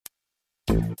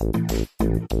A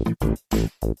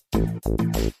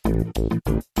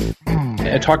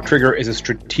talk trigger is a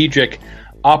strategic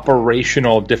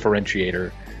operational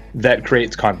differentiator that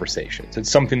creates conversations.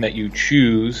 It's something that you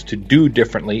choose to do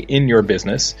differently in your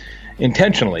business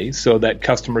intentionally so that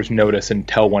customers notice and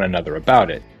tell one another about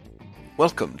it.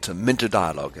 Welcome to Minter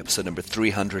Dialogue, episode number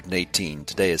 318.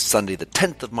 Today is Sunday, the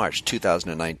 10th of March,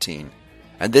 2019.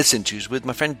 And this interview is with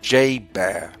my friend Jay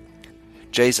Baer.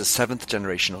 Jay's a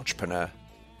seventh-generation entrepreneur,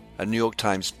 a New York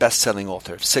Times best-selling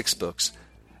author of 6 books,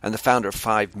 and the founder of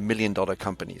 5 million-dollar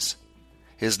companies.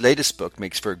 His latest book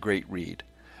makes for a great read,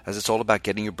 as it's all about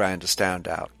getting your brand to stand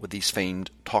out with these famed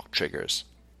talk triggers.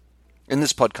 In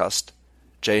this podcast,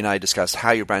 Jay and I discuss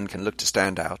how your brand can look to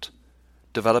stand out,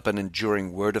 develop an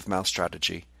enduring word-of-mouth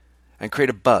strategy, and create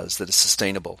a buzz that is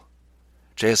sustainable.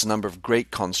 Jay has a number of great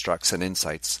constructs and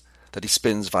insights that he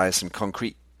spins via some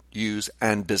concrete use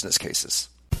and business cases.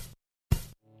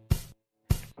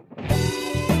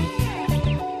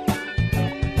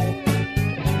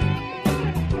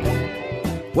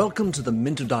 Welcome to the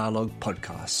Minter Dialogue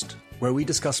podcast, where we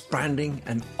discuss branding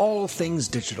and all things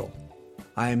digital.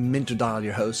 I am Minter Dial,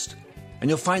 your host, and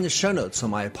you'll find the show notes on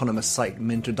my eponymous site,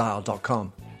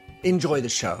 minterdial.com. Enjoy the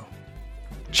show.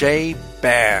 Jay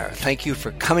Baer, thank you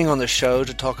for coming on the show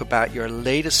to talk about your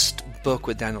latest book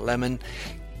with Daniel Lemon,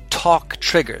 Talk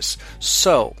Triggers.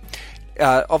 So,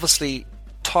 obviously,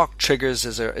 Talk Triggers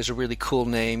is a really cool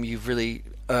name. You've really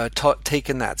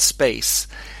taken that space.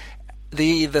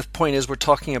 The point is we're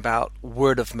talking about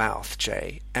word of mouth,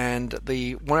 Jay. And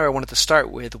the one I wanted to start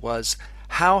with was,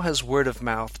 how has word of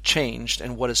mouth changed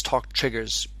and what is Talk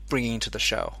Triggers bringing to the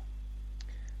show?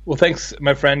 Well, thanks,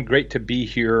 my friend. Great to be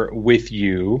here with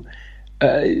you.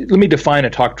 Let me define a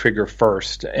talk trigger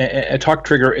first. A talk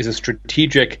trigger is a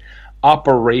strategic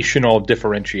operational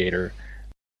differentiator.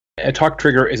 A talk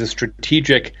trigger is a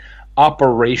strategic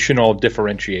operational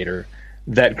differentiator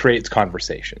that creates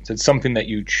conversations. It's something that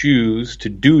you choose to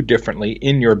do differently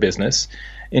in your business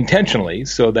intentionally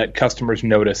so that customers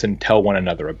notice and tell one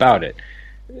another about it.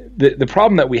 The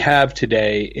problem that we have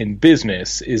today in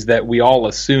business is that we all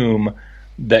assume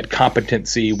that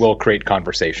competency will create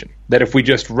conversation. That if we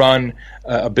just run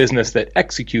a business that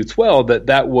executes well,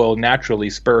 that will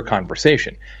naturally spur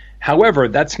conversation. However,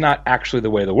 that's not actually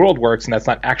the way the world works, and that's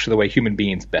not actually the way human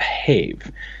beings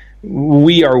behave.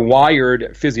 We are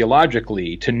wired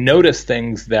physiologically to notice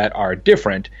things that are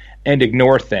different and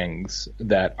ignore things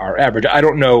that are average. I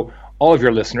don't know all of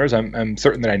your listeners. I'm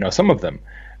certain that I know some of them.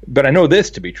 But I know this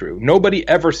to be true. Nobody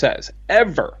ever says,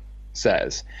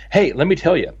 hey, let me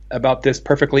tell you about this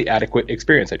perfectly adequate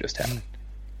experience I just had.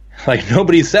 Like,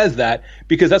 nobody says that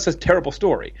because that's a terrible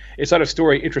story. It's not a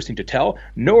story interesting to tell,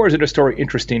 nor is it a story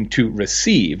interesting to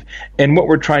receive. And what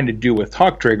we're trying to do with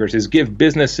Talk Triggers is give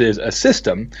businesses a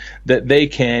system that they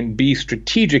can be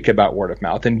strategic about word of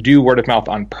mouth and do word of mouth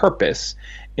on purpose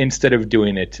instead of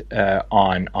doing it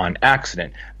on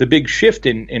accident. The big shift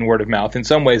in word of mouth, in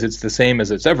some ways it's the same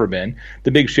as it's ever been.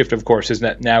 The big shift, of course, is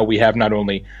that now we have not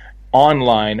only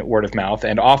online word of mouth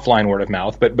and offline word of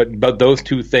mouth, but those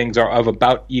two things are of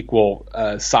about equal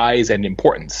size and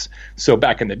importance. So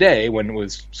back in the day, when it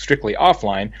was strictly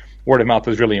offline, word of mouth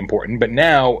was really important. But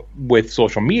now, with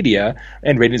social media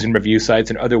and ratings and review sites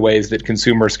and other ways that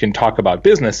consumers can talk about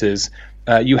businesses,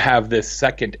 you have this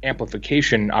second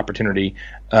amplification opportunity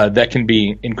that can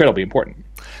be incredibly important.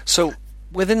 So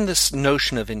within this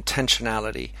notion of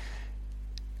intentionality,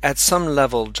 at some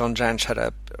level, John Jansch had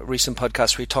a recent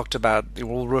podcast where he talked about,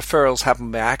 well, referrals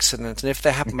happen by accident, and if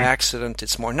they happen by accident,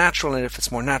 it's more natural, and if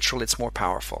it's more natural, it's more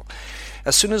powerful.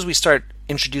 As soon as we start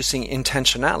introducing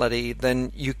intentionality,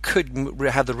 then you could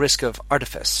have the risk of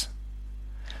artifice.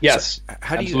 Yes, so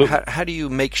how do you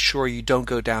make sure you don't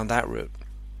go down that route?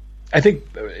 I think,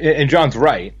 and John's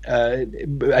right,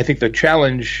 I think the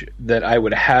challenge that I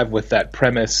would have with that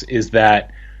premise is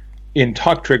that in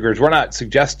Talk Triggers, we're not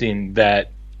suggesting that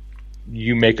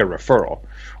you make a referral.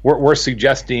 We're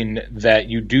suggesting that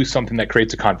you do something that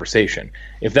creates a conversation.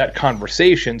 If that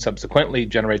conversation subsequently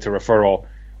generates a referral,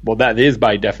 well, that is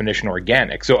by definition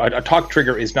organic. So a talk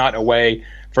trigger is not a way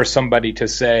for somebody to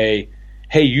say,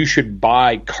 hey, you should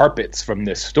buy carpets from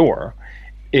this store.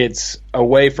 It's a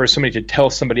way for somebody to tell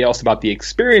somebody else about the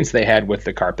experience they had with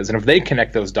the carpets. And if they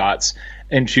connect those dots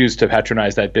and choose to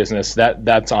patronize that business,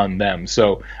 that's on them.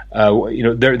 So,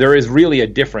 there is really a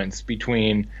difference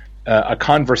between a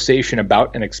conversation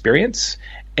about an experience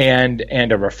and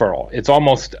a referral. It's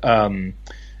almost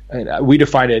we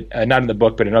define it not in the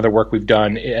book, but in other work we've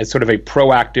done as sort of a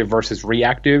proactive versus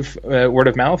reactive word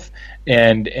of mouth,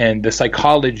 and the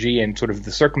psychology and sort of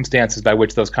the circumstances by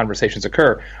which those conversations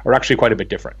occur are actually quite a bit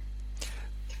different.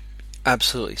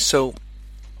 Absolutely. So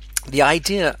the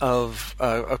idea of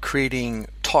creating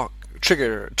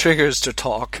triggers to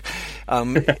talk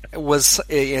was,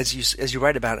 as you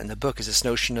write about it in the book, is this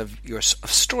notion of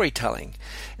storytelling.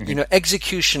 Mm-hmm.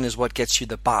 Execution is what gets you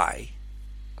the buy.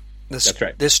 That's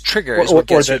right. This trigger is what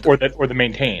gets you the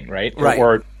maintain, right? Right.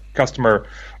 Or customer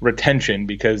retention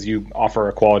because you offer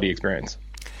a quality experience.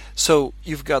 So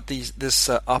you've got this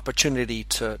opportunity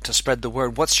to spread the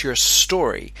word. What's your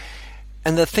story?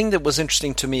 And the thing that was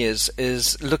interesting to me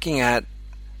is looking at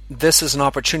this as an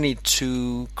opportunity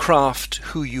to craft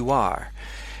who you are.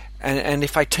 And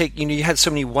if I take, you had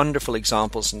so many wonderful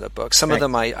examples in the book. Some of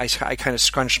them I kind of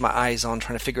scrunched my eyes on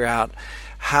trying to figure out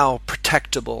how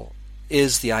protectable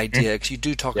is the idea, because you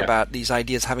do talk about these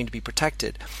ideas having to be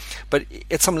protected. But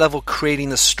at some level, creating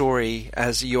the story,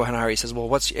 as Johan Hari says,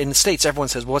 well, in the States, everyone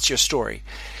says, well, what's your story?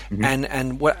 Mm-hmm.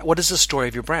 And what is the story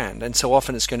of your brand? And so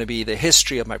often it's going to be the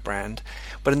history of my brand.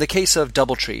 But in the case of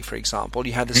DoubleTree, for example,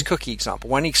 you have this cookie example.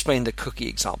 Why don't you explain the cookie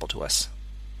example to us?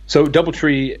 So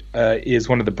DoubleTree is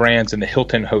one of the brands in the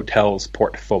Hilton Hotels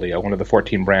portfolio, one of the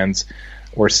 14 brands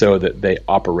or so that they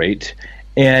operate.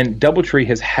 And DoubleTree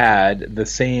has had the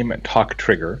same talk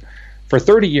trigger for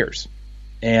 30 years.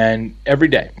 And every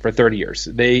day for 30 years,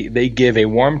 they give a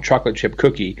warm chocolate chip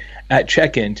cookie at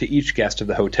check-in to each guest of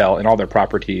the hotel and all their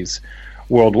properties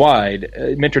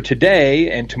worldwide. Minter,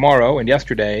 today and tomorrow and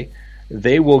yesterday,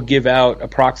 they will give out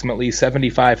approximately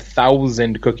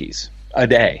 75,000 cookies a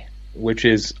day, which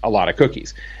is a lot of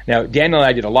cookies. Now, Daniel and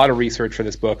I did a lot of research for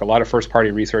this book, a lot of first-party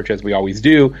research, as we always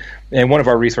do, and one of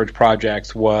our research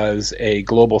projects was a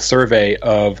global survey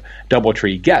of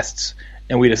DoubleTree guests.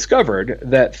 And we discovered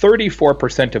that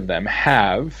 34% of them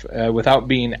have, without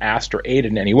being asked or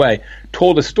aided in any way,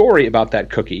 told a story about that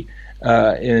cookie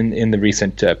in the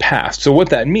recent past. So what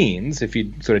that means, if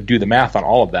you sort of do the math on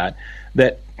all of that,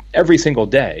 that every single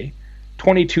day,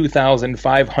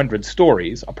 22,500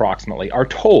 stories approximately are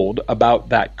told about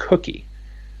that cookie.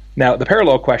 Now, the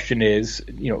parallel question is,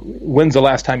 when's the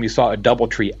last time you saw a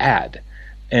DoubleTree ad?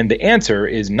 And the answer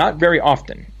is not very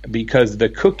often, because the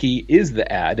cookie is the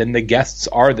ad and the guests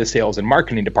are the sales and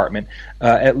marketing department,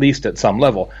 at least at some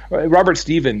level. Robert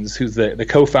Stevens, who's the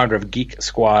co-founder of Geek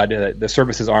Squad, the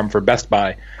services arm for Best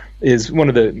Buy, is one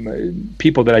of the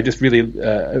people that I just really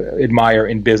admire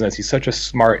in business. He's such a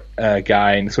smart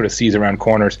guy and sort of sees around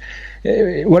corners.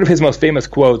 One of his most famous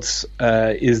quotes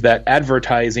is that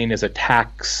advertising is a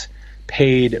tax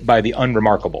paid by the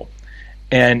unremarkable.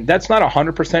 And that's not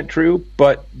 100% true,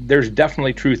 but there's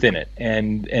definitely truth in it.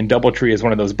 And DoubleTree is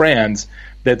one of those brands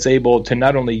that's able to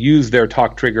not only use their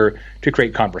talk trigger to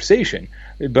create conversation,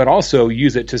 but also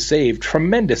use it to save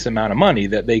tremendous amount of money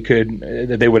that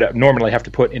they would normally have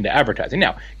to put into advertising.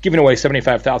 Now, giving away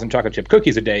 75,000 chocolate chip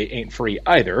cookies a day ain't free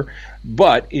either,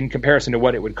 but in comparison to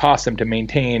what it would cost them to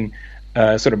maintain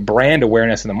sort of brand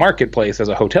awareness in the marketplace as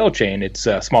a hotel chain, it's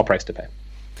a small price to pay.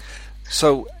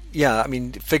 So, yeah, I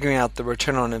mean, figuring out the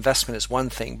return on investment is one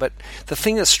thing, but the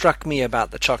thing that struck me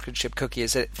about the chocolate chip cookie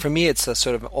is that for me it's a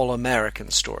sort of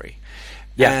all-American story.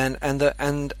 Yeah. And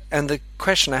the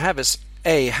question I have is,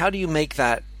 A, how do you make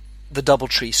that the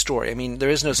DoubleTree story? I mean, there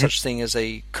is no such thing as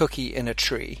a cookie in a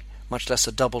tree, much less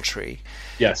a DoubleTree.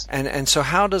 Yes. And so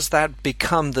how does that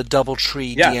become the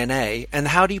DoubleTree DNA, and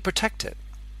how do you protect it?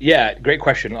 Yeah, great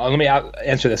question. Let me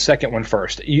answer the second one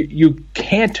first. You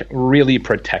can't really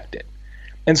protect it.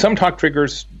 And some talk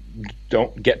triggers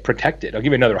don't get protected. I'll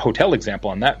give you another hotel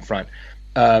example on that front.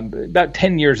 About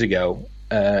 10 years ago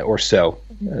or so,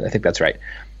 I think that's right,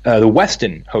 the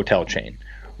Westin hotel chain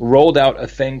rolled out a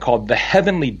thing called the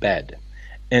Heavenly Bed.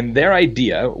 And their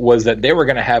idea was that they were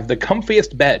going to have the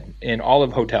comfiest bed in all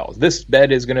of hotels. This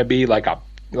bed is going to be like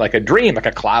a dream, like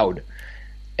a cloud.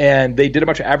 And they did a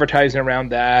bunch of advertising around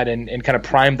that and kind of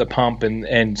primed the pump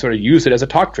and sort of used it as a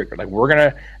talk trigger. Like, we're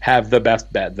going to have the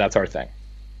best bed. That's our thing.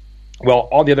 Well,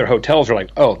 all the other hotels are like,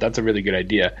 oh, that's a really good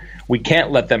idea. We can't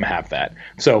let them have that.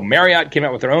 So Marriott came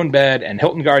out with their own bed, and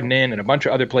Hilton Garden Inn and a bunch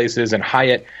of other places, and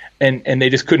Hyatt, and they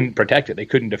just couldn't protect it. They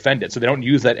couldn't defend it. So they don't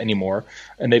use that anymore,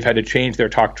 and they've had to change their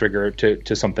talk trigger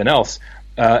to something else.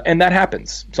 And that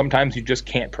happens. Sometimes you just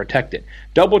can't protect it.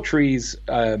 DoubleTree's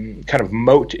kind of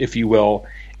moat, if you will,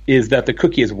 is that the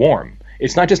cookie is warm.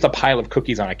 It's not just a pile of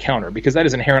cookies on a counter, because that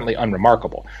is inherently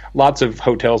unremarkable. Lots of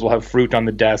hotels will have fruit on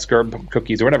the desk or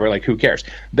cookies or whatever, like who cares?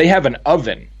 They have an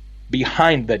oven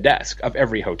behind the desk of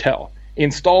every hotel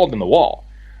installed in the wall.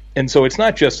 And so it's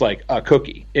not just like a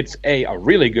cookie. It's A,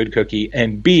 really good cookie,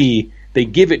 and B, they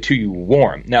give it to you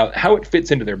warm. Now, how it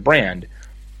fits into their brand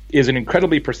is an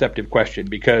incredibly perceptive question,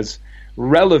 because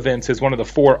relevance is one of the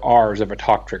 4 R's of a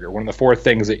talk trigger, one of the 4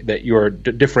 things that your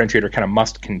differentiator kind of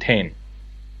must contain.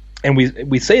 And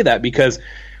we say that because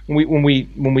when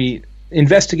we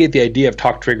investigate the idea of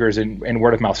talk triggers and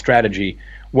word of mouth strategy,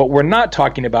 what we're not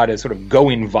talking about is sort of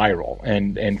going viral.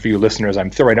 And for you listeners, I'm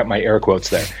throwing up my air quotes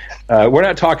there. We're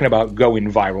not talking about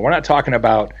going viral. We're not talking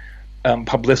about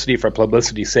publicity for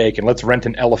publicity's sake and let's rent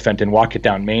an elephant and walk it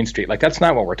down Main Street. Like, that's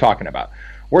not what we're talking about.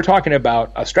 We're talking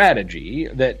about a strategy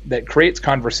that creates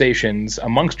conversations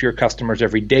amongst your customers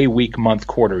every day, week, month,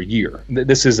 quarter, year.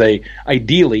 This is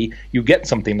ideally you get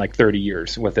something like 30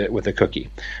 years with a cookie.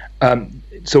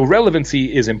 So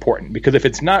relevancy is important, because if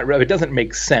it's not, it doesn't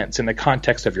make sense in the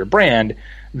context of your brand,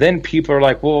 then people are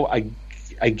like, well,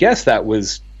 I guess that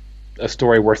was a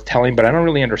story worth telling, but I don't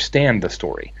really understand the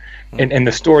story. And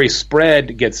the story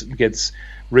spread gets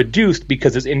reduced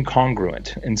because it's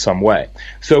incongruent in some way.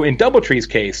 So in DoubleTree's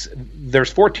case,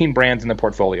 there's 14 brands in the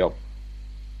portfolio.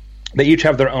 They each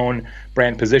have their own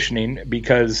brand positioning,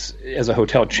 because as a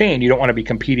hotel chain, you don't want to be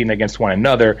competing against one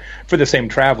another for the same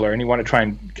traveler, and you want to try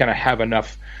and kind of have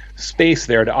enough space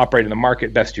there to operate in the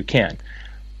market best you can.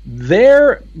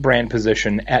 Their brand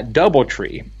position at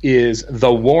DoubleTree is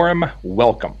the warm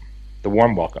welcome. The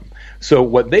warm welcome. So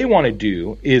what they want to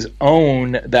do is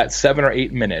own that 7 or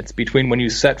 8 minutes between when you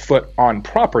set foot on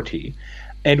property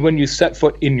and when you set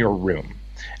foot in your room.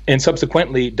 And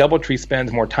subsequently, DoubleTree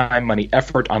spends more time, money,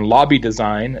 effort on lobby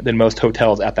design than most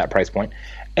hotels at that price point.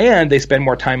 And they spend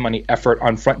more time, money, effort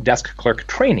on front desk clerk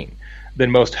training than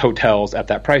most hotels at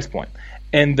that price point.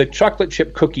 And the chocolate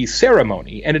chip cookie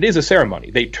ceremony, and it is a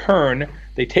ceremony, they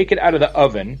take it out of the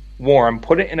oven, warm,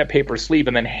 put it in a paper sleeve,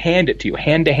 and then hand it to you,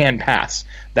 hand-to-hand pass.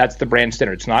 That's the brand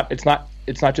standard. It's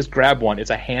not just grab one. It's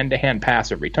a hand-to-hand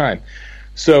pass every time.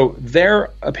 So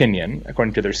their opinion,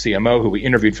 according to their CMO, who we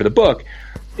interviewed for the book,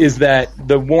 is that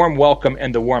the warm welcome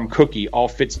and the warm cookie all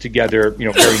fits together,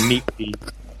 very neatly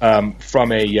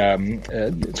from a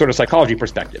sort of psychology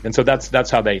perspective. And so that's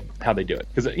how they do it.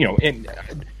 Because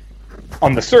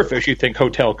on the surface, you think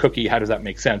hotel cookie, how does that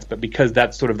make sense? But because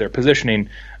that's sort of their positioning,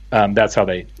 that's how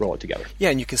they roll it together. Yeah,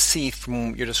 and you can see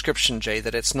from your description, Jay,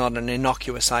 that it's not an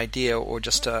innocuous idea or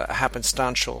just a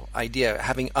happenstantial idea.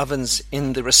 Having ovens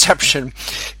in the reception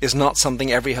is not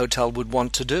something every hotel would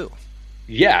want to do.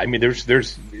 Yeah, I mean, there's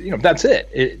that's it.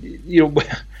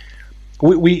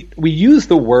 We use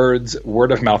the words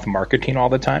word of mouth marketing all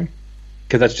the time,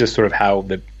 because that's just sort of how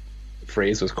the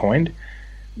phrase was coined.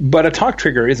 But a talk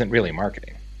trigger isn't really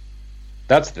marketing.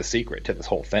 That's the secret to this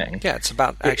whole thing. Yeah, it's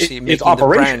about actually making the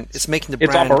brand. It's making the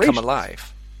brand come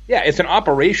alive. Yeah, it's an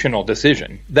operational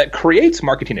decision that creates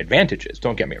marketing advantages.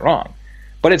 Don't get me wrong,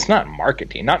 but it's not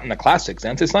marketing, not in the classic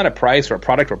sense. It's not a price or a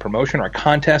product or a promotion or a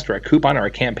contest or a coupon or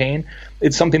a campaign.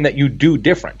 It's something that you do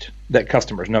different that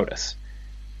customers notice,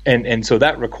 and so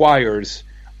that requires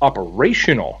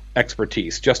operational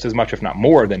expertise just as much, if not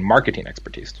more, than marketing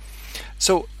expertise.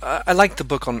 So I liked the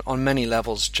book on many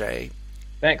levels, Jay.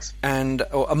 Thanks. And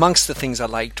amongst the things I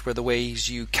liked were the ways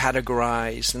you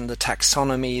categorized and the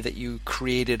taxonomy that you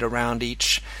created around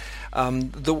each.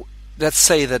 Let's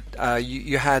say that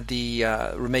you had the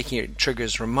making it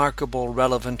triggers remarkable,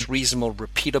 relevant, reasonable,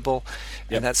 repeatable,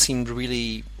 and that seemed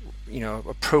really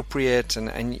appropriate,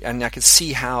 and I could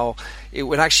see how it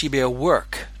would actually be a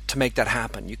work to make that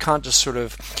happen. You can't just sort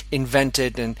of invent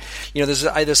it, and there's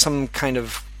either some kind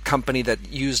of company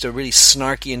that used a really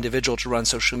snarky individual to run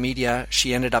social media.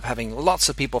 She ended up having lots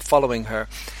of people following her,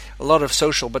 a lot of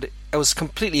social, but it was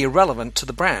completely irrelevant to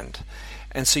the brand.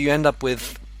 And so you end up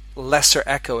with lesser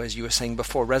echo, as you were saying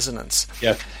before, resonance.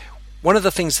 Yeah. One of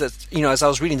the things that, as I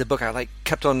was reading the book, I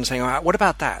kept on saying, what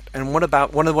about that? And what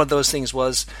about one of those things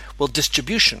was,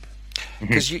 distribution.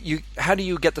 Because you how do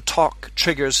you get the talk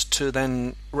triggers to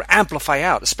then amplify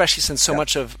out, especially since so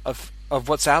much of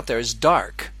what's out there is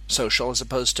dark social as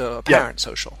opposed to apparent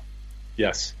social?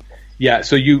 Yes. Yeah,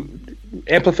 so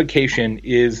amplification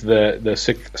is the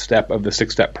sixth step of the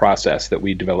 6-step process that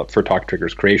we developed for talk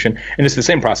triggers creation, and it's the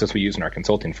same process we use in our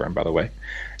consulting firm, by the way.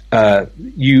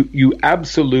 You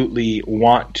absolutely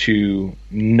want to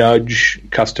nudge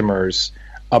customers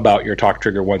about your talk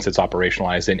trigger once it's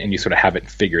operationalized and you sort of have it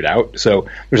figured out. So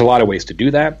there's a lot of ways to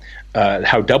do that.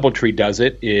 How DoubleTree does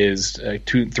it is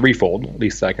threefold, at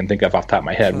least I can think of off the top of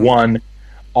my head. One,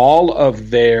 all of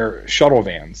their shuttle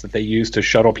vans that they use to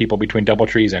shuttle people between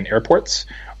DoubleTrees and airports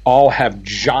all have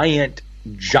giant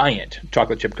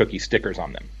chocolate chip cookie stickers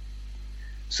on them.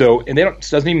 So, and it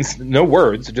doesn't even, no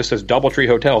words, it just says DoubleTree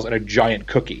Hotels and a giant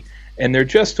cookie. And they're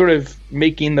just sort of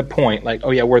making the point, like,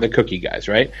 oh yeah, we're the cookie guys,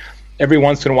 right? Every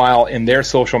once in a while in their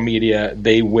social media,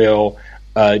 they will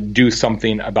do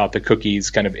something about the cookies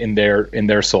kind of in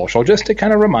their social, just to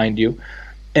kind of remind you.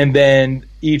 And then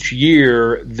each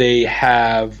year they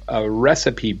have a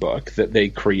recipe book that they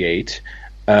create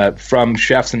from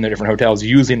chefs in the different hotels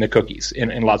using the cookies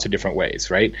in lots of different ways,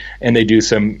 right? And they do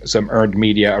some earned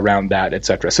media around that, et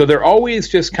cetera. So they're always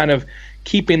just kind of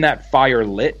keeping that fire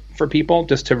lit for people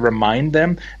just to remind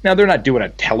them. Now, they're not doing a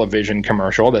television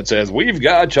commercial that says, we've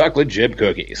got chocolate chip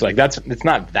cookies. Like, it's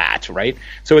not that, right?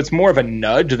 So it's more of a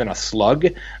nudge than a slug.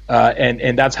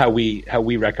 And that's how we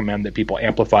recommend that people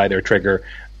amplify their trigger,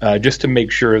 just to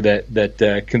make sure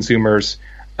that consumers,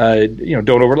 don't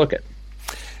overlook it.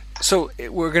 So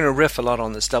we're going to riff a lot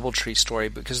on this DoubleTree story,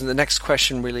 because the next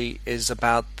question really is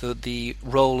about the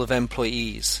role of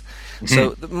employees. Mm-hmm.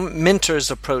 So the Minter's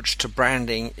approach to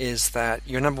branding is that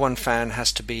your number one fan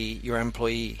has to be your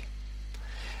employee.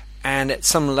 And at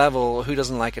some level, who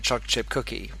doesn't like a chocolate chip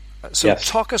cookie? So yes.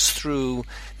 Talk us through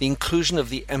the inclusion of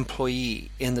the employee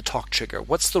in the talk trigger.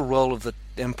 What's the role of the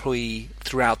employee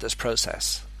throughout this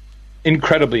process?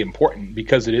 Incredibly important,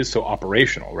 because it is so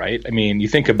operational, right? I mean, you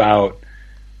think about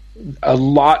a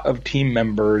lot of team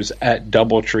members at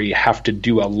DoubleTree have to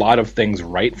do a lot of things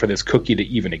right for this cookie to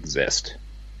even exist,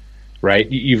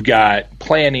 right? You've got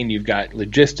planning, you've got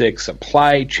logistics,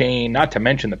 supply chain, not to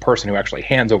mention the person who actually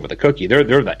hands over the cookie. They're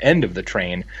the end of the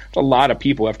train. A lot of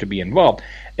people have to be involved.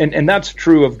 And that's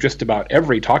true of just about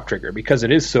every talk trigger, because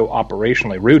it is so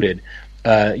operationally rooted.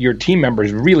 Your team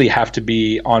members really have to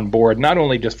be on board, not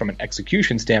only just from an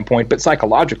execution standpoint, but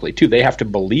psychologically too. They have to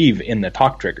believe in the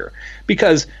talk trigger,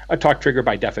 because a talk trigger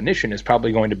by definition is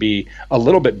probably going to be a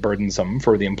little bit burdensome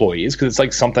for the employees, because it's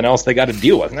like something else they got to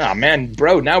deal with. Oh man,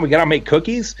 bro, now we got to make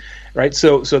cookies, right?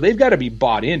 So they've got to be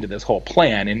bought into this whole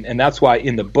plan, and that's why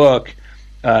in the book,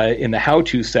 in the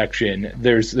how-to section,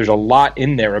 there's a lot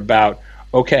in there about,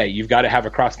 okay, you've got to have a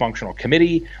cross-functional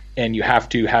committee, and you have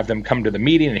to have them come to the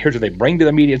meeting, and here's what they bring to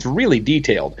the meeting. It's really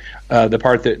detailed, the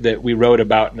part that we wrote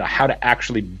about how to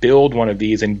actually build one of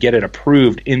these and get it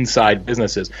approved inside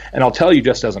businesses. And I'll tell you,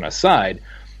 just as an aside,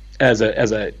 as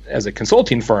a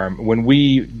consulting firm, when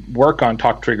we work on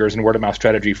talk triggers and word of mouth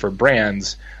strategy for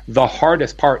brands, the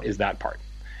hardest part is that part,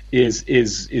 is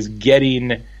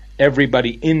getting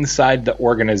everybody inside the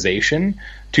organization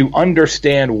to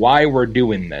understand why we're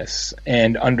doing this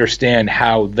and understand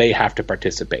how they have to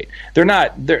participate. We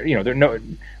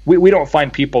don't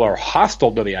find people are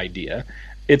hostile to the idea.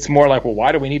 It's more like, well,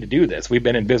 why do we need to do this? We've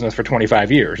been in business for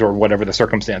 25 years, or whatever the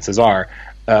circumstances are.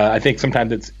 I think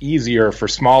sometimes it's easier for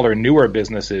smaller, newer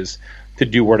businesses to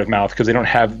do word of mouth, because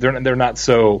they're not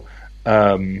so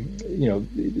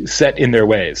set in their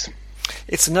ways.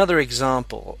 It's another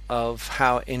example of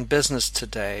how in business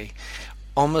today,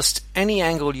 almost any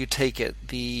angle you take it,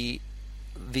 the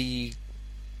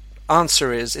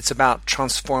answer is it's about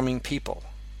transforming people.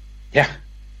 Yeah,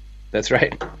 that's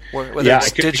right. Whether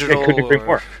it's digital, couldn't agree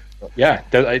more. Yeah,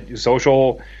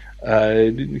 social,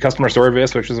 customer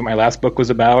service, which is what my last book was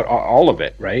about. All of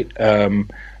it, right?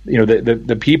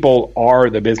 The people are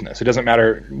the business. It doesn't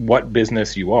matter what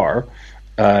business you are.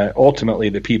 Ultimately,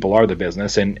 the people are the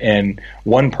business, and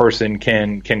one person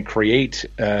can create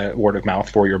word of mouth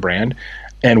for your brand,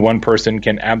 and one person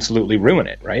can absolutely ruin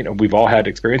it, right? We've all had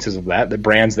experiences of that. The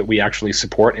brands that we actually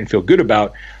support and feel good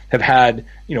about have had,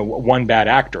 one bad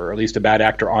actor, or at least a bad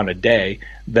actor on a day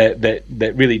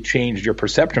that really changed your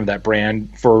perception of that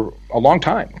brand for a long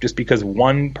time, just because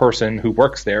one person who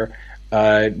works there,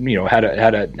 had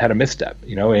a misstep,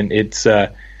 and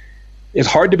it's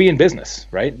hard to be in business,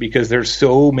 right? Because there's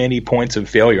so many points of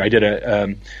failure. I did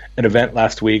an event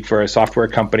last week for a software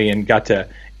company and got to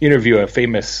interview a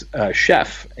famous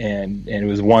chef, and it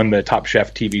was won the Top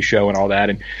Chef TV show and all that.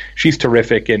 And she's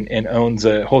terrific and owns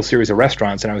a whole series of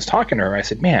restaurants. And I was talking to her. I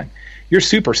said, "Man, you're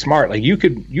super smart. Like you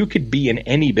could be in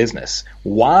any business.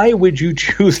 Why would you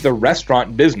choose the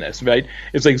restaurant business?" Right?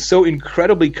 It's like so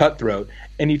incredibly cutthroat.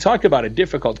 And you talk about a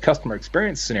difficult customer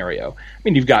experience scenario. I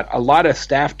mean, you've got a lot of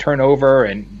staff turnover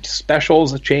and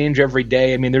specials change every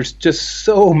day. I mean, there's just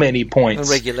so many points. And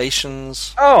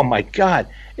regulations. Oh my God.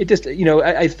 It just,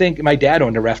 I think my dad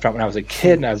owned a restaurant when I was a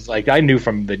kid, and I was like, I knew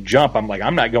from the jump, I'm like,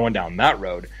 I'm not going down that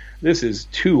road. This is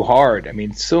too hard. I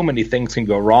mean, so many things can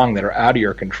go wrong that are out of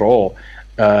your control.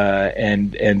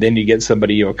 And then you get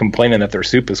somebody complaining that their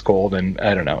soup is cold, and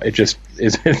I don't know. It just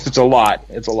is. It's a lot.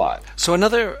 It's a lot. So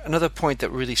another point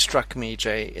that really struck me,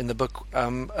 Jay, in the book,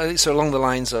 so along the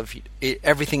lines of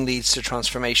everything leads to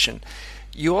transformation,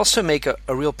 you also make a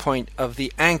real point of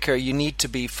the anchor. You need to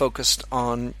be focused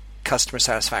on customer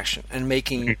satisfaction and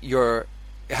making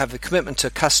have the commitment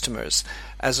to customers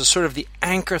as a sort of the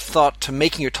anchor thought to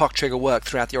making your talk trigger work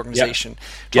throughout the organization.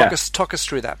 Talk us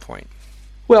through that point.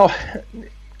 Well,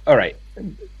 all right.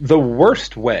 The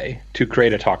worst way to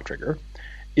create a talk trigger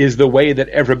is the way that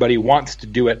everybody wants to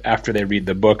do it after they read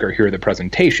the book or hear the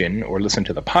presentation or listen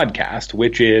to the podcast,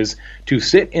 which is to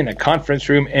sit in a conference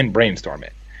room and brainstorm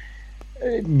it.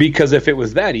 Because if it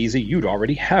was that easy, you'd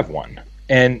already have one.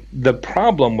 And the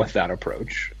problem with that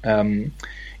approach, in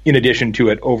addition to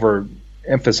it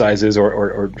overemphasizes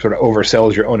or sort of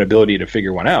oversells your own ability to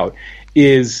figure one out,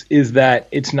 is that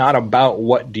it's not about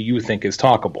what do you think is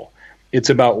talkable. It's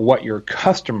about what your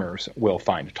customers will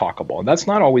find talkable. And that's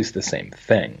not always the same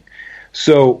thing.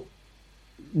 So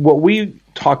what we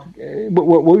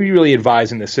really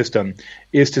advise in the system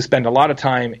is to spend a lot of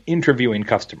time interviewing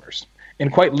customers.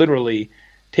 And quite literally,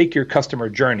 take your customer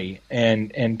journey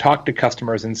and talk to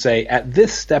customers and say, at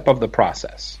this step of the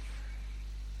process,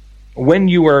 when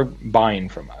you were buying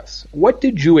from us, what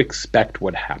did you expect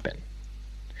would happen?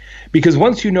 Because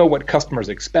once you know what customers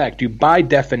expect, you by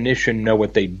definition know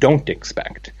what they don't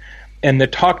expect. And the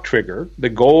talk trigger, the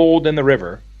gold in the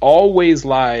river, always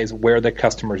lies where the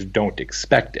customers don't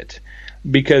expect it.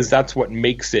 Because that's what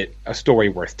makes it a story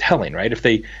worth telling, right? If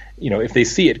they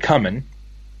see it coming,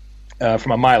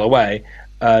 from a mile away,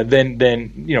 then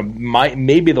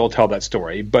maybe they'll tell that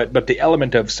story. But the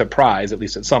element of surprise, at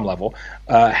least at some level,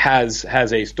 has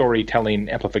a storytelling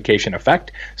amplification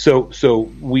effect.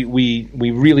 So we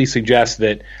really suggest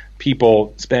that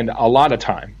people spend a lot of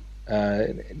time,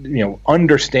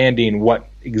 understanding what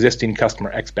existing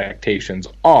customer expectations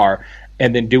are,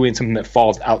 and then doing something that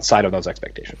falls outside of those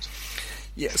expectations.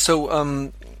 Yeah.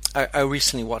 So I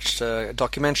recently watched a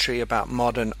documentary about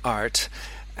modern art.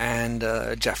 And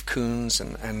Jeff Koons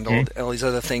and all these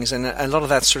other things. And a lot of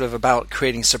that's sort of about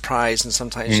creating surprise and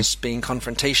sometimes just being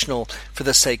confrontational for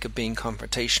the sake of being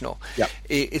confrontational. Yep.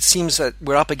 It seems that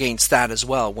we're up against that as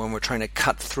well when we're trying to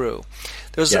cut through.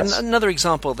 There's another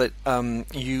example that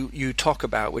you talk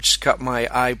about, which got my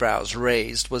eyebrows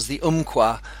raised, was the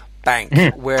Umpqua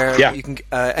Bank, where you can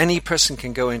any person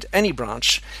can go into any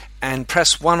branch and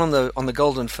press one on the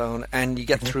golden phone, and you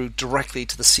get through directly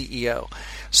to the CEO.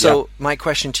 So my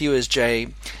question to you is, Jay,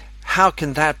 how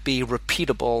can that be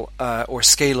repeatable or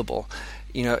scalable?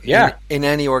 In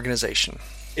any organization.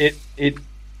 It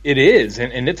is,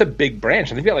 and it's a big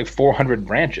branch. I think they've got like 400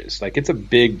 branches. Like, it's a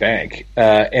big bank,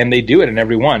 and they do it in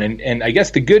every one. And I guess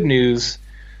the good news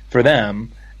for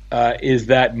them is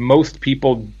that most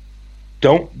people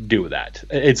don't do that.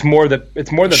 It's more the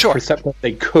perception that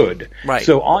they could. Right.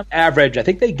 So on average, I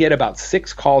think they get about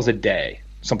 6 calls a day,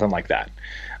 something like that.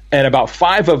 And about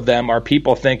 5 of them are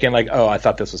people thinking like, "Oh, I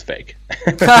thought this was fake,"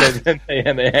 and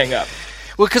they hang up.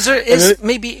 Well, because there is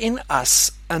maybe in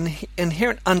us an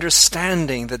inherent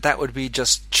understanding that would be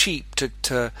just cheap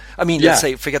to. I mean, let's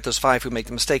say forget those 5 who make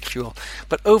the mistake, if you will.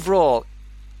 But overall,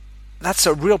 that's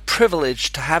a real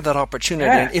privilege to have that opportunity.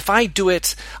 Yeah. And if I do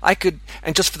it, I could,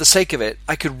 and just for the sake of it,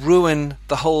 I could ruin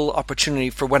the whole opportunity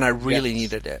for when I really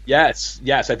needed it. Yes.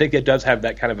 I think it does have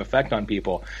that kind of effect on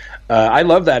people. I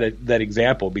love that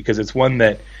example because it's one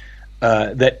that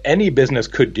any business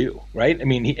could do, right? I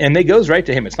mean, and it goes right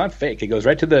to him. It's not fake. It goes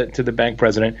right to the bank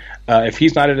president. If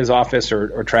he's not at his office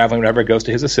or traveling, whatever, it goes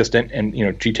to his assistant,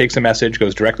 and she takes a message,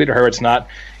 goes directly to her. It's not,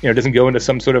 it doesn't go into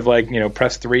some sort of like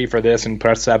press 3 for this and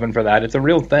press 7 for that. It's a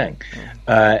real thing,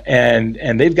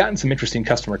 and they've gotten some interesting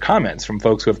customer comments from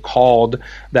folks who have called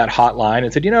that hotline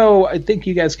and said, I think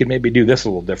you guys could maybe do this a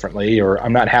little differently, or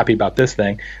I'm not happy about this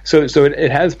thing. So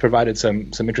it has provided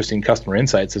some interesting customer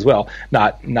insights as well.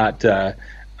 Not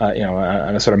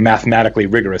on a sort of mathematically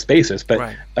rigorous basis. But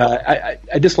right.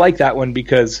 I just like that one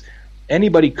because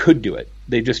anybody could do it.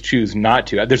 They just choose not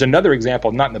to. There's another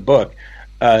example, not in the book,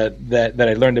 that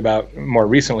I learned about more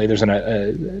recently. There's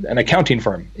an accounting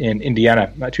firm in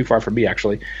Indiana, not too far from me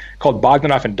actually, called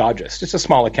Bogdanoff and Dodges. Just a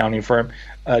small accounting firm,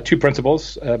 2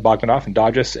 principals, Bogdanoff and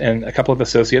Dodges, and a couple of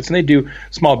associates, and they do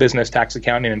small business tax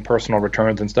accounting and personal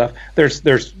returns and stuff.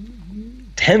 There's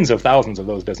tens of thousands of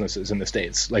those businesses in the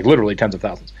States, like literally tens of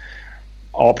thousands,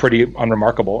 all pretty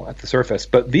unremarkable at the surface.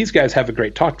 But these guys have a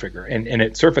great talk trigger, and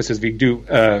it surfaces. If you do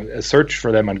a search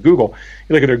for them on Google,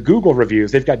 you look at their Google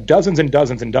reviews, they've got dozens and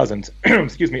dozens and dozens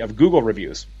of Google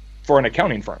reviews for an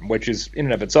accounting firm, which is in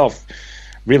and of itself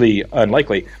really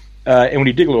unlikely. And when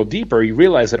you dig a little deeper, you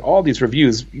realize that all these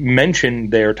reviews mention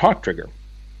their talk trigger.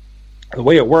 The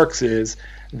way it works is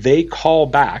they call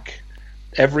back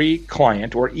every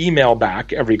client or email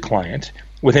back every client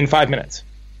within 5 minutes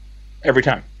every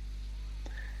time.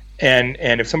 And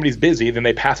if somebody's busy, then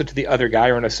they pass it to the other guy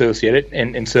or an associate,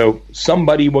 and so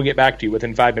somebody will get back to you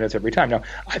within 5 minutes every time. Now,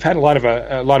 I've had a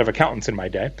lot of accountants in my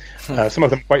day, some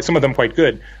of them quite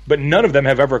good, but none of them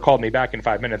have ever called me back in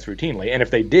 5 minutes routinely. And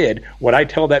if they did, would I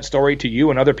tell that story to you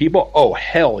and other people? Oh,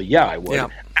 hell yeah, I would. Yeah.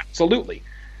 Absolutely.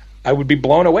 I would be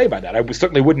blown away by that.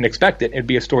 Certainly wouldn't expect it. It'd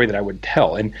be a story that I would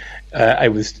tell. And I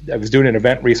was doing an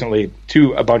event recently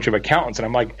to a bunch of accountants, and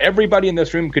I'm like, everybody in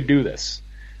this room could do this.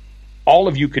 All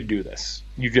of you could do this.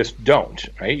 You just don't,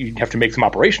 right? You have to make some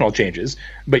operational changes,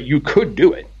 but you could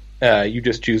do it. You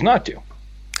just choose not to.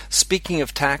 Speaking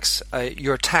of tax,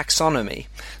 your taxonomy,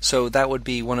 so that would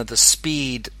be one of the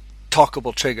speed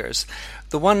talkable triggers.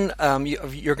 The one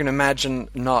you're going to imagine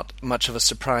not much of a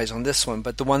surprise on this one,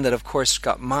 but the one that, of course,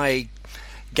 got my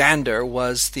gander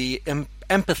was the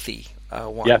empathy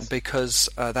one, yes. Because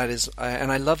that is,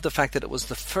 and I love the fact that it was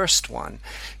the first one.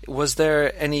 Was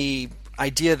there any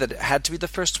idea that it had to be the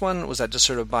first one? Was that just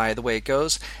sort of by the way it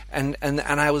goes? And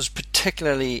I was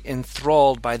particularly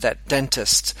enthralled by that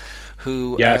dentist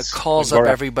who calls up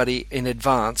everybody in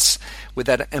advance with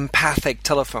that empathic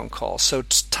telephone call. So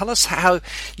tell us how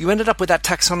you ended up with that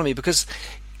taxonomy, because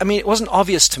I mean, it wasn't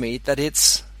obvious to me that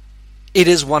it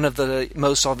is one of the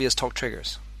most obvious talk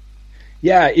triggers.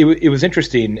 Yeah, it was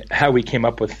interesting how we came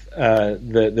up with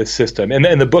the system,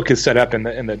 and the book is set up in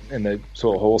the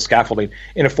sort of whole scaffolding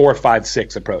in a 4, 5,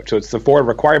 6 approach. So it's the 4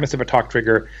 requirements of a talk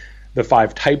trigger, the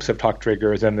 5 types of talk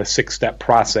triggers, and the 6-step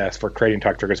process for creating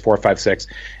talk triggers. 4, 5, 6,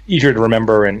 easier to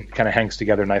remember and kind of hangs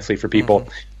together nicely for people.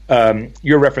 Mm-hmm.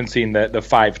 You're referencing the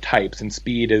 5 types, and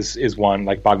speed is one,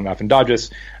 like Bogdanov and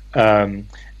Dodges, and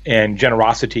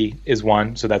generosity is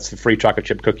one. So that's the free chocolate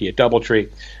chip cookie at DoubleTree.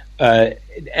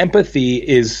 Empathy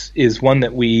is one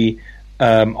that we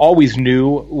always knew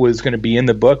was going to be in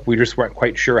the book. We just weren't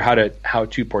quite sure how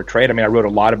to portray it. I mean, I wrote a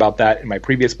lot about that in my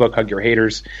previous book, Hug Your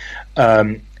Haters.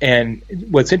 And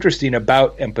what's interesting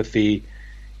about empathy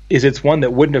is it's one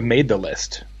that wouldn't have made the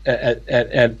list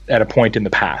at a point in the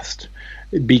past,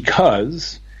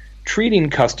 because treating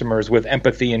customers with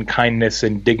empathy and kindness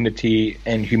and dignity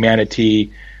and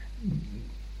humanity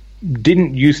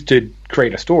didn't used to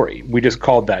create a story. We just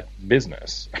called that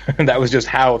business. That was just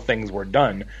how things were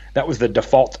done. That was the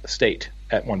default state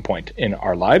at one point in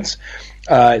our lives.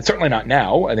 It's certainly not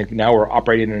now. I think now we're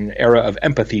operating in an era of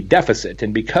empathy deficit,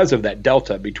 and because of that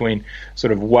delta between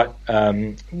sort of what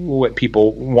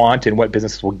people want and what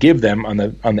businesses will give them on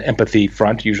the empathy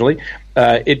front, usually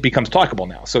it becomes talkable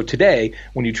now. So today,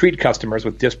 when you treat customers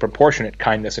with disproportionate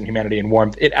kindness and humanity and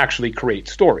warmth, it actually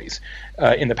creates stories.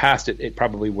 In the past, it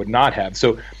probably would not have.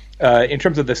 So in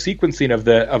terms of the sequencing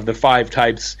of the 5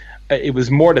 types, it was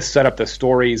more to set up the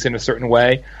stories in a certain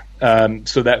way,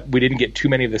 so that we didn't get too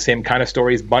many of the same kind of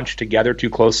stories bunched together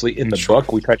too closely in the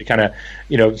book. We tried to kind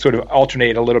of, sort of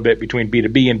alternate a little bit between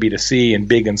B2B and B2C and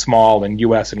big and small and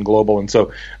US and global. And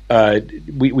so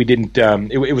we didn't.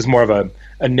 It was more of a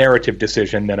narrative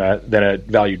decision than a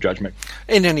value judgment.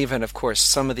 In any event, of course,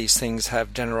 some of these things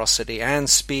have generosity and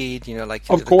speed. Like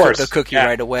the cookie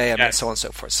right away, and so on and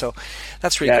so forth. So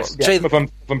that's really cool. Some of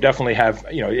them definitely have.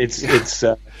 It's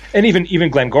and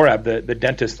even Glenn Gorab, the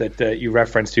dentist that you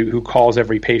referenced, who calls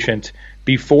every patient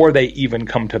before they even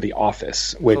come to the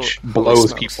office, which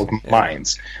blows people's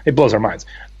minds. It blows our minds.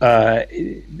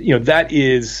 That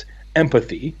is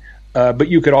empathy. But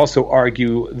you could also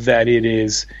argue that it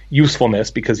is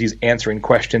usefulness, because he's answering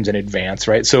questions in advance,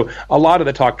 right? So a lot of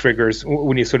the talk triggers,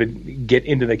 when you sort of get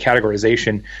into the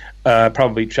categorization,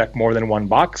 probably check more than one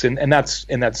box, and that's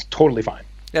totally fine.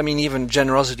 I mean, even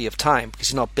generosity of time, because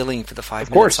he's not billing for the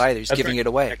 5 minutes either. He's giving it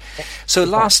away. So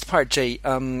last part, Jay,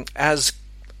 as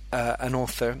an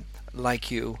author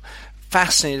like you,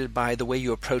 fascinated by the way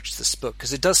you approach this book,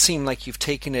 because it does seem like you've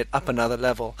taken it up another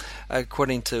level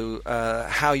according to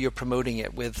how you're promoting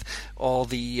it, with all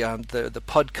the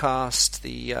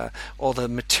podcast, all the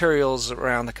materials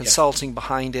around the consulting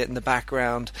behind it and the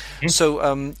background. Mm-hmm.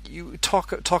 So you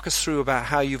talk us through about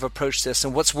how you've approached this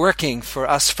and what's working for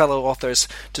us fellow authors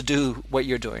to do what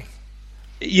you're doing.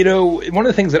 One of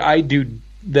the things that I do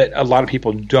that a lot of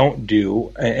people don't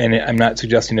do, and I'm not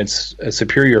suggesting it's a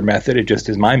superior method, it just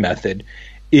is my method,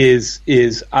 is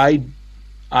I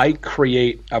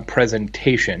create a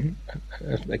presentation,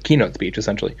 a keynote speech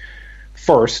essentially,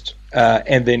 first,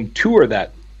 and then tour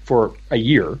that for a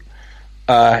year,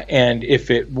 and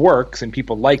if it works and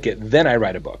people like it, then I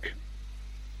write a book,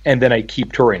 and then I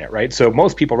keep touring it, right? So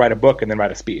most people write a book and then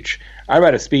write a speech. I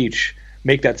write a speech,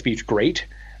 make that speech great,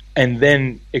 and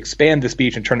then expand the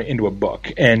speech and turn it into a book.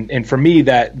 And for me,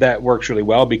 that works really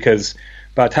well, because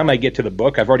by the time I get to the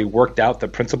book, I've already worked out the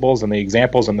principles and the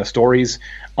examples and the stories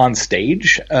on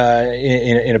stage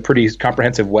in a pretty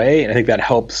comprehensive way. And I think that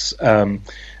helps turn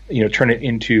it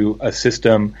into a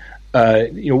system.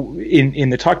 In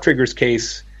the Talk Triggers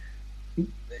case,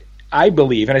 I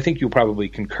believe, and I think you'll probably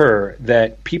concur,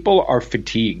 that people are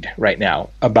fatigued right now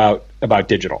about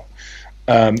digital.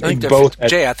 I think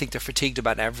I think they're fatigued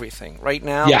about everything right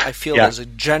now. Yeah, I feel there's a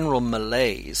general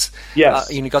malaise.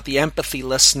 Yes, you've got the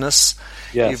empathylessness.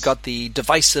 Yes. You've got the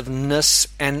divisiveness,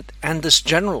 and this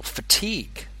general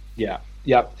fatigue. Yeah,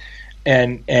 yep.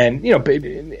 And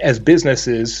as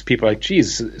businesses, people are like,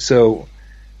 geez, so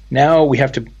now we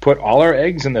have to put all our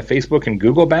eggs in the Facebook and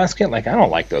Google basket. Like, I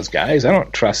don't like those guys. I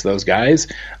don't trust those guys.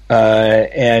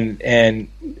 And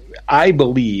I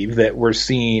believe that we're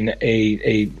seeing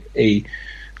a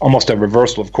almost a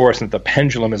reversal of course, and that the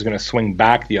pendulum is going to swing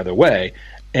back the other way,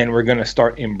 and we're going to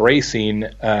start embracing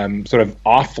sort of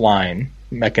offline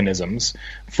mechanisms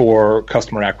for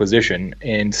customer acquisition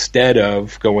instead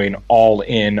of going all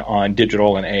in on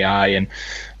digital and AI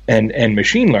and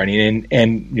machine learning.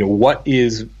 And what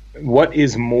is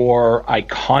more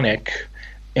iconic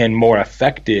and more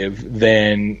effective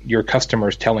than your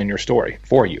customers telling your story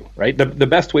for you, right? The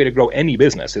best way to grow any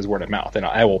business is word of mouth, and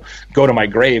I will go to my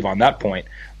grave on that point.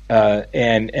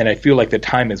 And I feel like the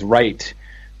time is right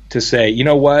to say, you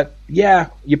know what? Yeah,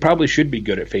 you probably should be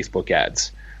good at Facebook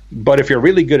ads, but if you're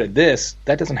really good at this,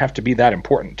 that doesn't have to be that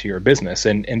important to your business.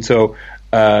 And so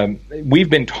we've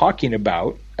been talking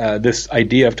about this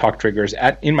idea of talk triggers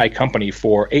in my company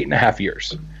for 8.5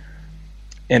 years.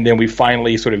 And then we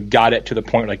finally sort of got it to the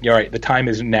point like, all right, the time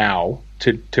is now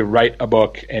to write a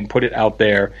book and put it out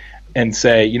there and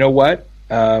say, you know what?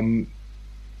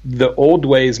 The old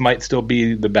ways might still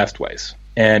be the best ways.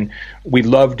 And we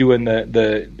love doing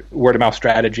the word of mouth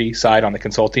strategy side on the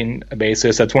consulting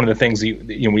basis. That's one of the things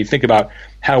when you think about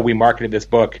how we marketed this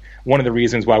book, one of the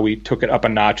reasons why we took it up a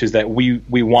notch is that we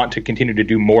want to continue to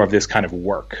do more of this kind of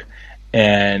work.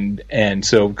 And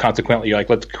so consequently, like,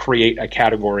 let's create a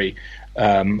category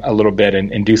a little bit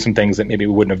and do some things that maybe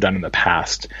we wouldn't have done in the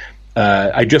past.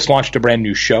 I just launched a brand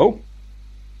new show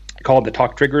called the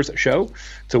Talk Triggers Show.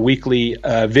 It's a weekly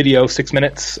video, 6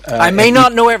 minutes. I may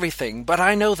not know everything, but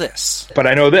I know this. But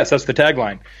I know this. That's the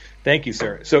tagline. Thank you,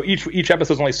 sir. So each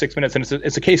episode is only 6 minutes, and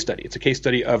it's a case study. It's a case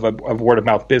study of word of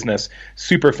mouth business.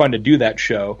 Super fun to do that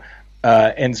show.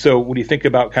 And so when you think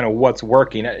about kind of what's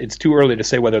working, it's too early to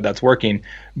say whether that's working,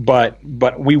 but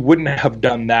we wouldn't have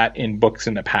done that in books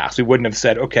in the past. We wouldn't have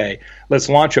said, okay, let's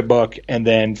launch a book and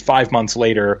then 5 months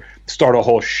later start a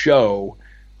whole show.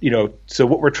 So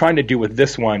what we're trying to do with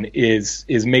this one is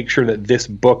make sure that this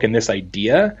book and this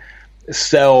idea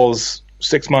sells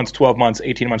 6 months, 12 months,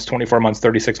 18 months, 24 months,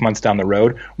 36 months down the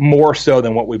road, more so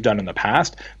than what we've done in the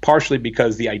past, partially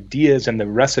because the ideas and the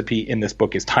recipe in this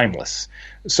book is timeless.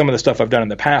 Some of the stuff I've done in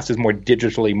the past is more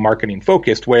digitally marketing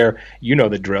focused, where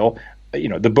the drill.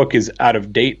 The book is out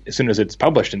of date as soon as it's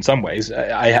published in some ways.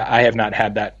 I have not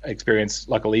had that experience,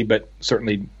 luckily, but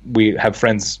certainly we have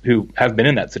friends who have been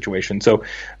in that situation. So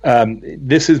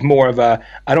this is more of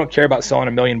I don't care about selling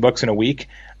 1 million books in a week.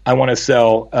 I want to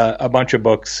sell a bunch of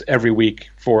books every week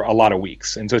for a lot of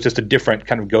weeks. And so it's just a different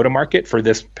kind of go-to-market for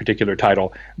this particular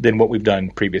title than what we've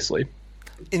done previously.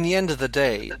 In the end of the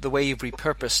day, the way you've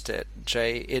repurposed it,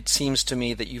 Jay, it seems to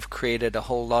me that you've created a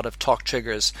whole lot of talk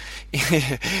triggers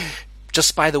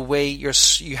just by the way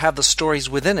you have the stories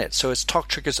within it. So it's talk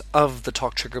triggers of the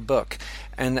Talk Trigger book.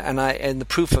 And the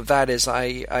proof of that is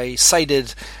I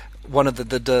cited one of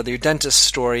the dentist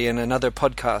story in another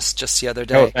podcast just the other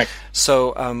day. Oh, thanks.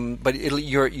 So, but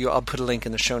I'll put a link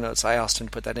in the show notes. I asked him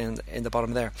to put that in the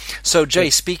bottom there. So, Jay,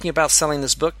 speaking about selling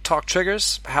this book, Talk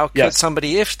Triggers, how could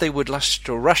somebody, if they would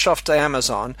rush off to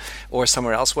Amazon or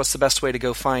somewhere else, what's the best way to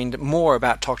go find more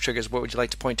about Talk Triggers? What would you like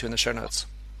to point to in the show notes?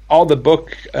 All the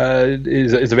book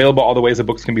is available, all the ways the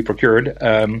books can be procured,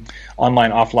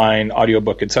 online, offline,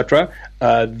 audiobook, etc.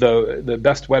 The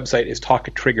best website is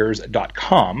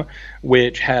talktriggers.com,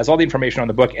 which has all the information on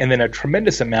the book and then a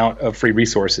tremendous amount of free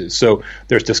resources. So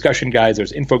there's discussion guides,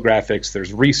 there's infographics,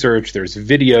 there's research, there's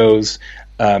videos,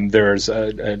 there's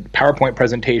a PowerPoint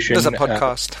presentation. There's a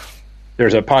podcast.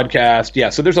 There's a podcast. Yeah,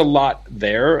 so there's a lot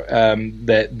there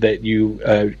that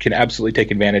you can absolutely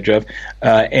take advantage of.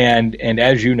 And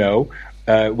as you know,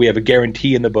 we have a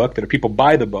guarantee in the book that if people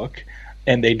buy the book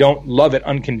and they don't love it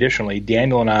unconditionally,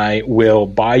 Daniel and I will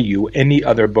buy you any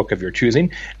other book of your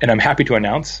choosing. And I'm happy to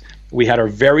announce we had our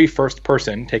very first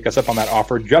person take us up on that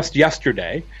offer just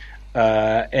yesterday.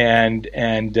 And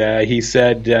he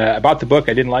said, about the book,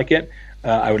 I didn't like it.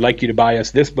 I would like you to buy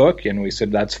us this book. And we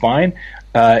said, that's fine.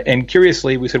 And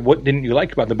curiously, we said, what didn't you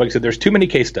like about the book? He said, there's too many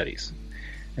case studies.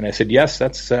 And I said, yes,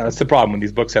 that's the problem when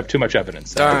these books have too much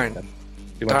evidence. Darn.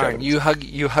 You hug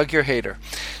your hater.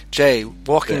 Jay,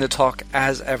 walking the talk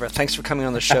as ever. Thanks for coming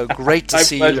on the show. Great to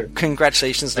see pleasure. you.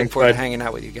 Congratulations. Looking forward to hanging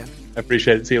out with you again. I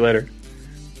appreciate it. See you later.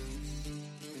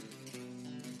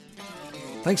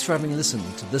 Thanks for having listened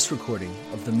to this recording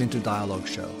of the Minter Dialogue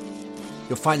Show.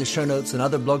 You'll find the show notes and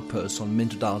other blog posts on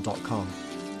minterdial.com.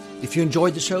 If you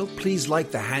enjoyed the show, please like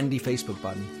the handy Facebook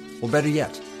button, or better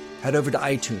yet, head over to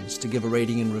iTunes to give a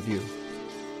rating and review.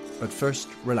 But first,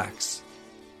 relax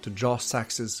to Josh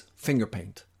Sachs's Finger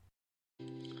Paint.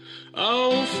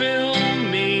 Oh, fill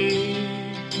me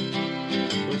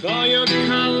with all your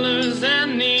colors,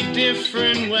 any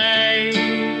different way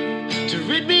to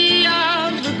rid me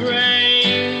of the gray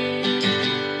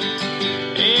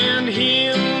and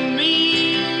heal me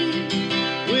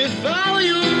with all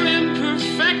your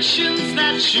imperfections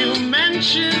that you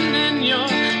mention in your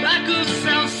lack of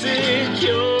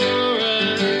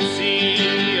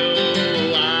self-security.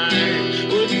 Oh, I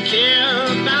wouldn't care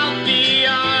about the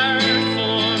art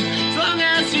form as long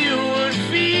as you would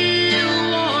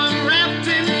feel warm, wrapped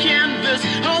in canvas.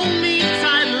 Hold me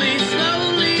tightly,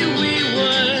 slowly we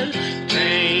would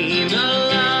paint a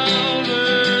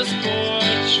lover's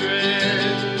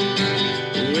portrait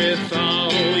with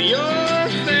all your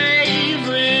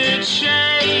favorite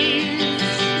shades,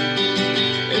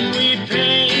 and we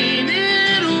paint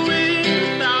it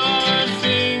with our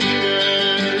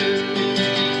fingers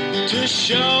to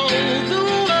show the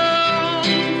world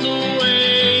the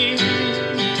way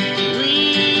we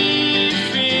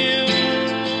feel.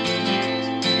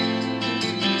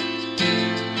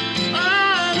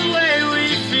 Oh, the way we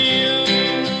feel.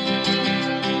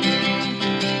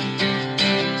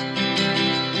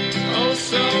 Oh,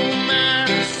 so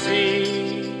messy.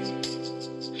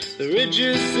 The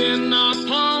ridges in our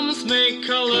palms make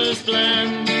colors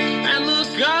blend and look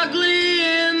ugly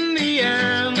in the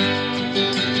end,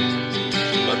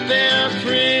 but they're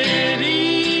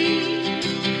pretty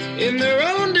in their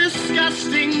own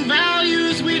disgusting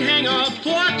values. We'd hang our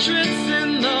portraits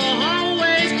in the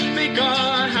hallways, make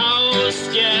our house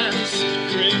guests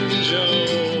cringe.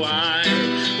 Oh, I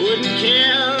wouldn't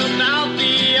care about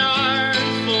the art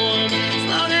form as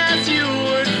long as you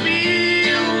would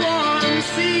feel warm,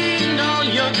 seeing all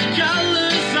your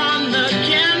colors on the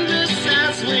canvas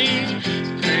as we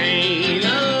paint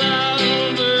a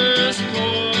lover's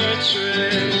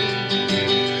portrait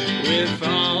with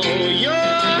all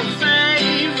your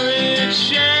favorite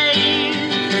shades,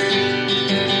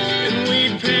 and we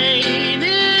paint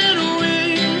it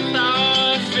with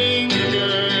our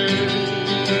fingers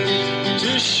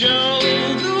to show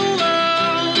the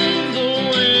world the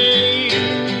way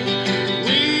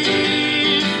we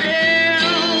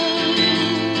feel.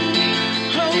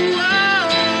 Oh,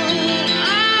 I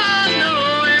know,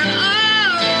 and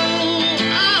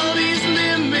all these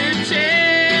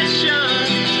limitations,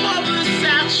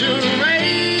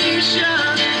 oversaturation.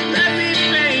 Let me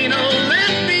paint, oh,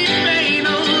 let me paint,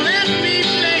 oh, let me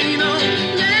paint, oh,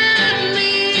 let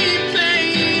me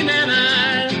paint, and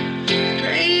I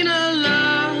paint a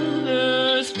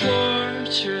lover's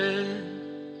portrait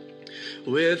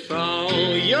with all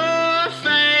your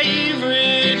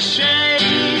favorite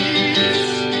shades,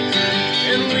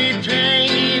 and we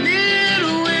paint it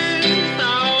with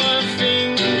our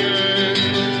fingers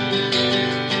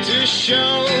to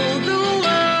show the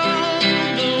world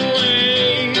the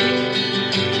way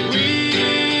we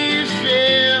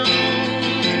feel.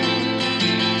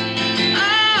 Oh,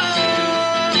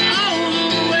 the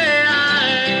way I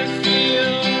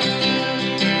feel.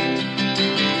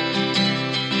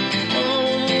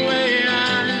 Oh, the way I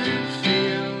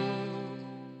feel.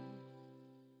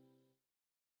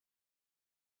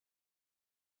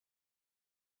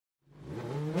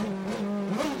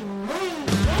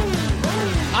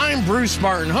 I'm Bruce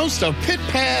Martin, host of Pit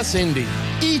Pass Indy.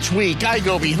 Each week, I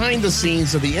go behind the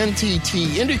scenes of the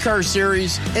NTT IndyCar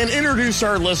Series and introduce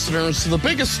our listeners to the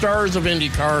biggest stars of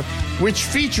IndyCar, which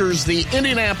features the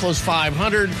Indianapolis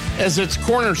 500 as its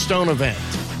cornerstone event.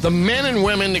 The men and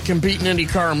women that compete in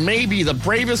IndyCar may be the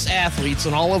bravest athletes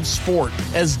in all of sport,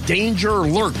 as danger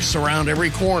lurks around every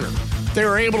corner. They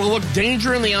are able to look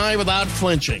danger in the eye without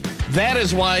flinching. That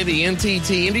is why the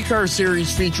NTT IndyCar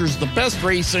Series features the best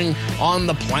racing on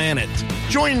the planet.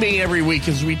 Join me every week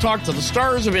as we talk to the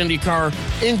stars of IndyCar,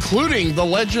 including the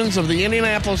legends of the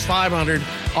Indianapolis 500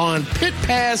 on Pit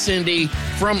Pass Indy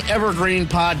from Evergreen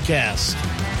Podcast.